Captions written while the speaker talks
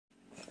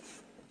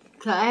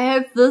Okay, I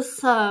have this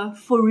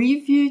for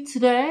review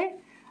today.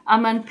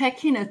 I'm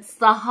unpacking. It's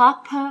the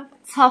Hyper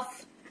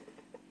Tough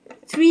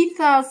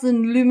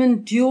 3000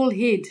 lumen dual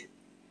head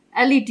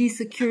LED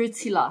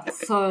security light.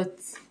 So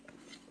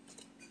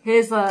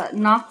here's a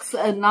nuts.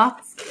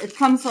 It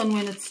comes on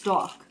when it's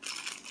dark.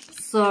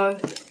 So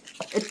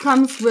it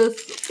comes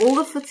with all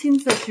the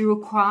fittings that you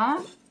require,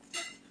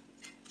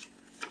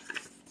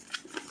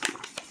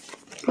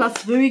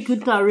 plus very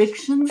good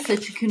directions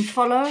that you can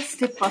follow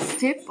step by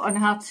step on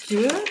how to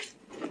do it.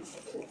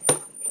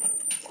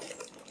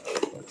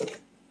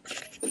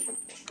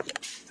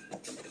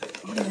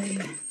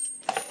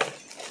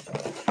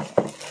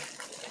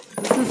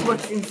 This is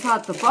what's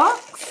inside the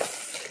box.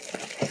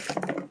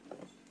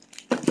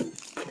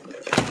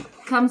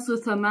 Comes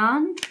with a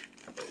mount.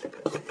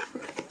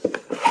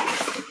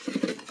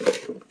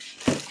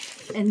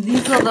 And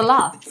these are the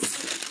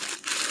lights.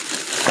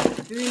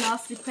 Very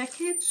nicely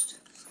packaged.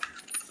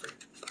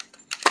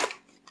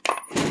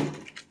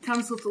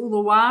 Comes with all the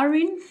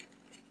wiring.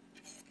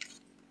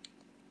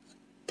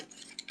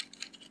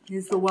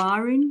 Here's the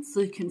wiring,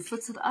 so you can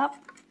fit it up.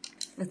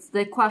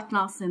 They're quite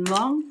nice and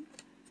long.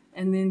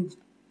 And then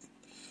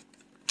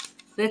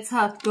that's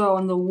how it goes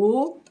on the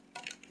wall.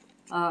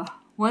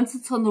 Once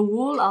it's on the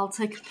wall, I'll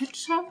take a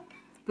picture.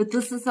 But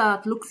this is how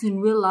it looks in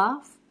real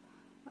life.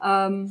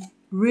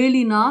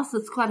 Really nice.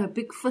 It's quite a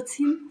big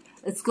fitting.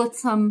 It's got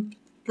some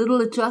little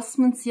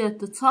adjustments here at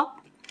the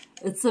top.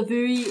 It's a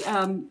very,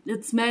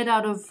 it's made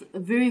out of a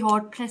very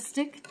hard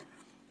plastic,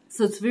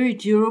 so it's very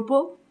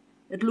durable.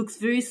 It looks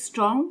very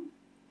strong.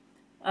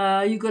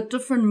 You got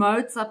different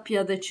modes up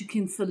here that you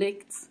can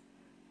select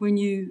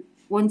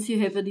once you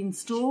have it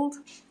installed.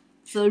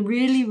 So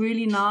really,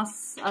 really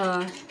nice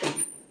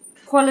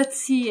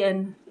quality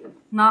and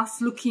nice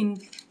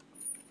looking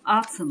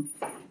item,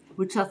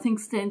 which I think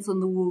stands on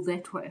the wall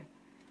that way.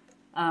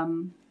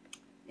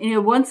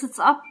 Anyway, once it's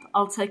up,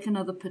 I'll take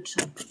another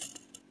picture.